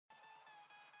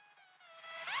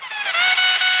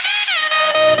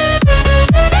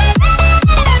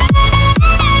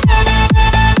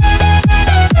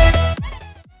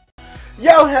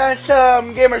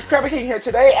awesome gamers, Krabby King here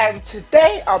today, and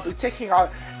today I'll be taking on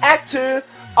Act 2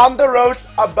 on the road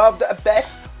above the abyss,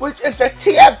 which is the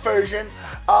TF version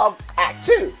of Act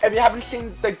 2. If you haven't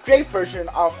seen the great version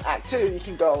of Act 2, you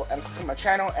can go and click on my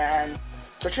channel and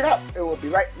search it up. It will be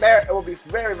right there. It will be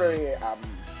very, very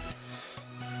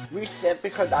recent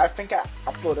because I think I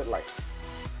uploaded like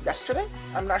yesterday.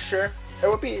 I'm not sure. It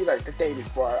will be like the day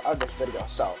before this video.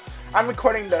 So I'm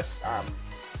recording this.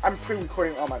 I'm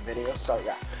pre-recording all my videos, so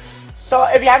yeah. So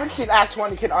if you haven't seen Act 1,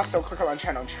 you can also click on my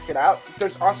channel and check it out.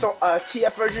 There's also a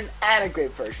TF version and a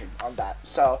great version of that,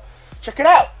 so check it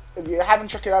out if you haven't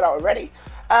checked it out already.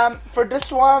 For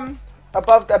this one,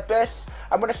 Above the Abyss,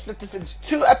 I'm going to split this into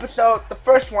 2 episodes. The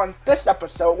first one, this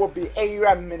episode, will be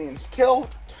ARAM minions killed,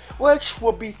 which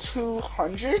will be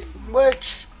 200,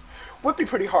 which would be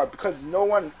pretty hard because no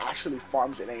one actually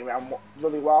farms in ARAM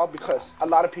really well because a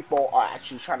lot of people are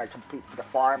actually trying to compete for the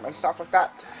farm and stuff like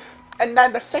that. And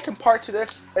then the second part to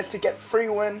this is to get free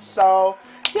wins, so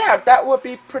yeah, that would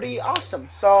be pretty awesome.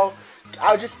 So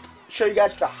I'll just show you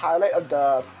guys the highlight of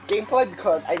the gameplay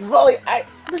because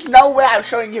there's no way I'm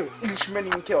showing you each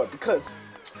minion killed because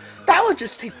that would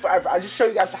just take forever. I'll just show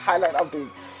you guys the highlight of the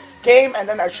game and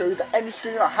then I'll show you the end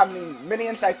screen on how many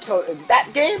minions I killed in that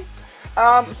game.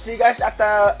 See you guys at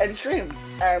the end stream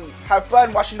and have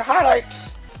fun watching the highlights.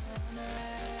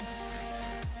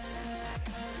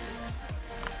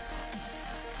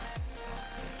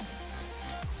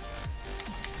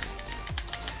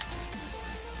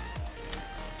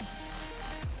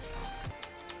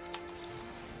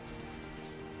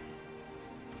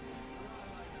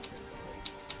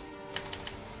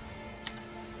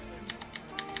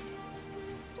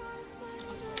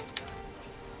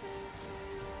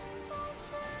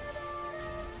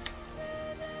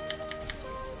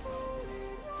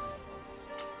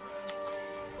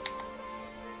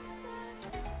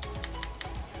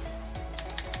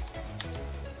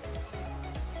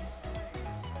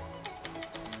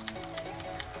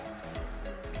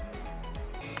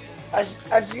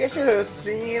 As you guys have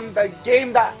seen, the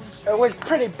game it was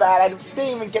pretty bad. I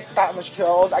didn't even get that much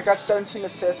kills. I got 17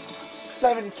 assists,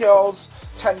 7 kills,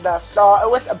 10 deaths. So it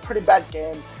was a pretty bad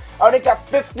game. I only got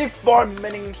 54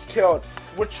 minions killed,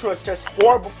 which was just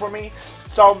horrible for me.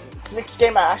 So next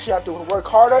game I actually have to work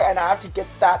harder and I have to get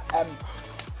that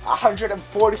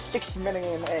 146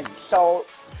 minion in. So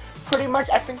pretty much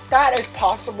I think that is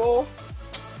possible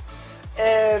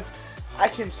if I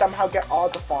can somehow get all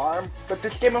the farm, but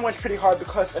this game was pretty hard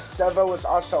because a server was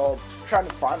also trying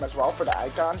to farm as well for the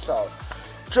icon, so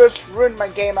just ruined my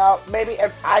game out. Maybe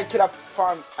if I could have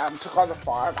took on the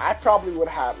farm, I probably would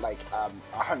have had like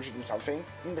 100 and something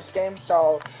in this game.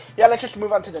 So yeah, let's just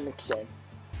move on to the next game.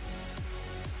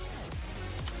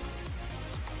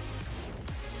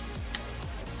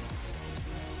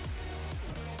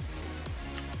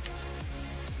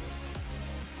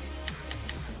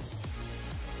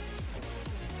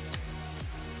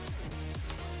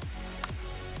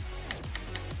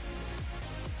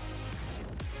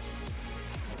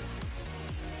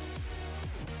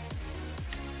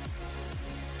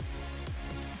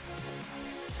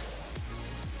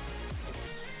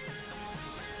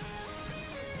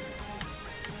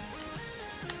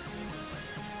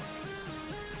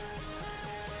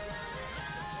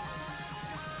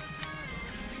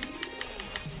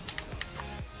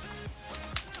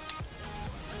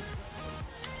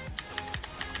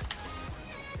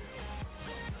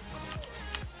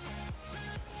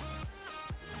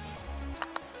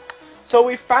 So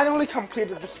we finally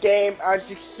completed this game. As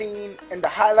you've seen in the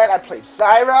highlight, I played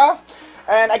Zyra,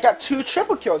 and I got 2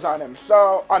 triple kills on him.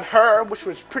 So on her, which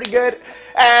was pretty good,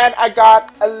 and I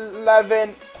got 11.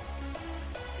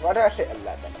 What did I say?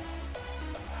 11.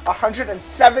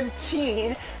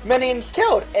 117 minions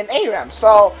killed in ARAM.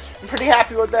 So I'm pretty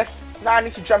happy with this. Now I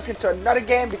need to jump into another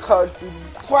game because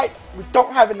we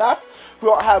don't have enough.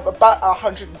 We'll have about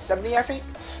 170, I think.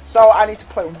 So I need to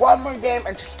play one more game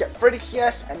and just get 30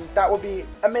 CS, and that will be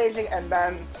amazing. And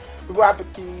then we will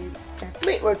be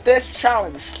complete with this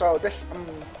challenge. So this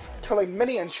killing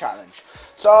minions challenge.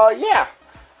 So yeah,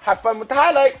 have fun with the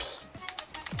highlights.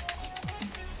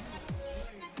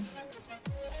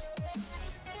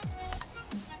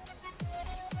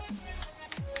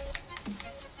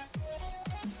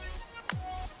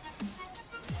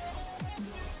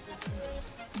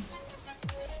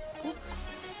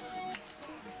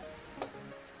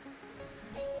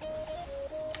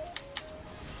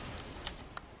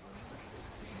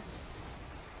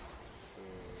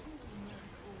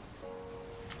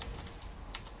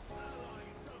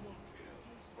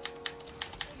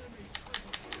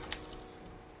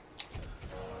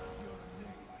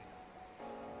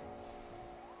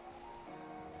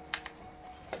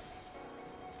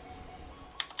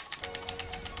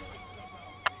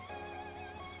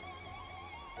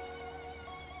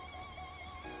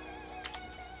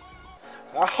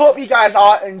 I hope you guys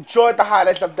all enjoyed the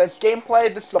highlights of this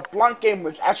gameplay. This LeBlanc game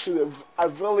was actually a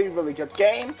really, really good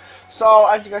game. So,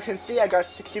 as you guys can see, I got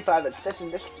 65 assists in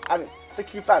this,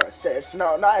 65 assists,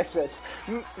 no, not assists,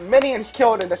 minions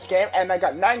killed in this game, and I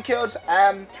got 9 kills,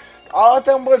 and all of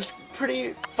them was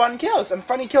pretty fun kills, and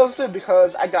funny kills too,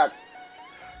 because I got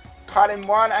caught in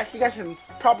one, as you guys have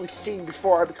probably seen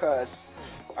before, because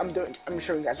I'm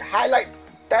showing you guys a highlight,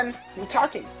 then me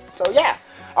talking. So yeah,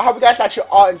 I hope you guys actually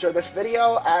all enjoyed this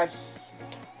video. As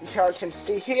you guys can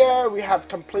see here, we have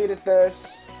completed this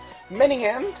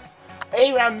minion,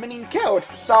 ARAM minion killed.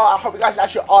 So I hope you guys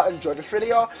actually all enjoyed this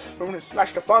video. Remember to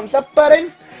smash the thumbs up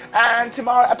button, and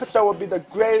tomorrow episode will be the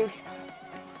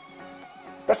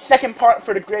second part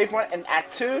for the grave one in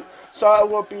Act 2. So it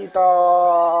will be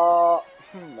the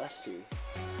let's see,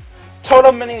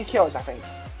 total minion kills, I think,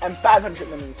 and 500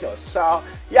 million kills. So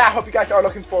yeah, I hope you guys are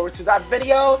looking forward to that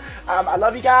video. I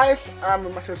love you guys.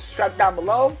 Remember to subscribe down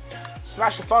below,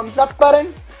 smash the thumbs up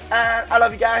button, and I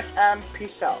love you guys, and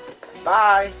peace out.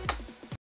 Bye.